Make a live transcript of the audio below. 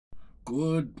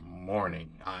Good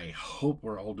morning. I hope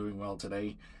we're all doing well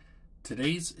today.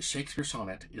 Today's Shakespeare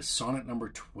sonnet is sonnet number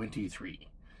 23.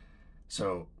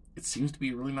 So it seems to be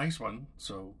a really nice one,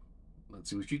 so let's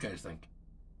see what you guys think.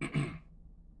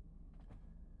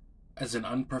 As an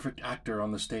unperfect actor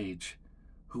on the stage,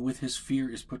 who with his fear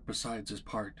is put besides his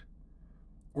part,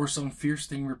 or some fierce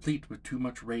thing replete with too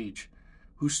much rage,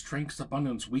 whose strength's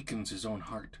abundance weakens his own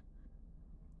heart.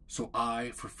 So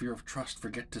I, for fear of trust,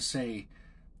 forget to say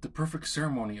the perfect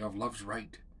ceremony of love's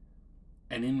rite,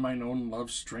 and in mine own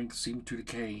love's strength seem to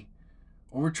decay,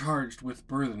 overcharged with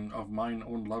burthen of mine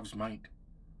own love's might.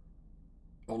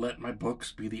 O let my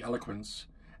books be the eloquence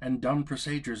and dumb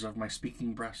presagers of my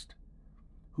speaking breast,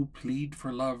 who plead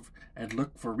for love and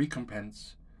look for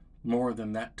recompense, more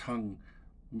than that tongue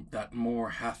that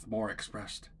more hath more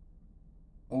expressed.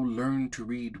 O learn to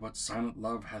read what silent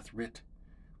love hath writ,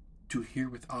 to hear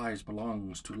with eyes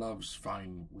belongs to love's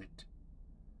fine wit.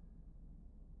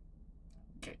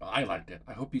 Okay, well, I liked it.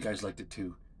 I hope you guys liked it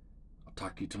too. I'll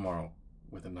talk to you tomorrow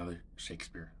with another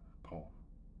Shakespeare poem.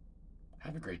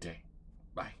 Have a great day.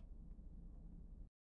 Bye.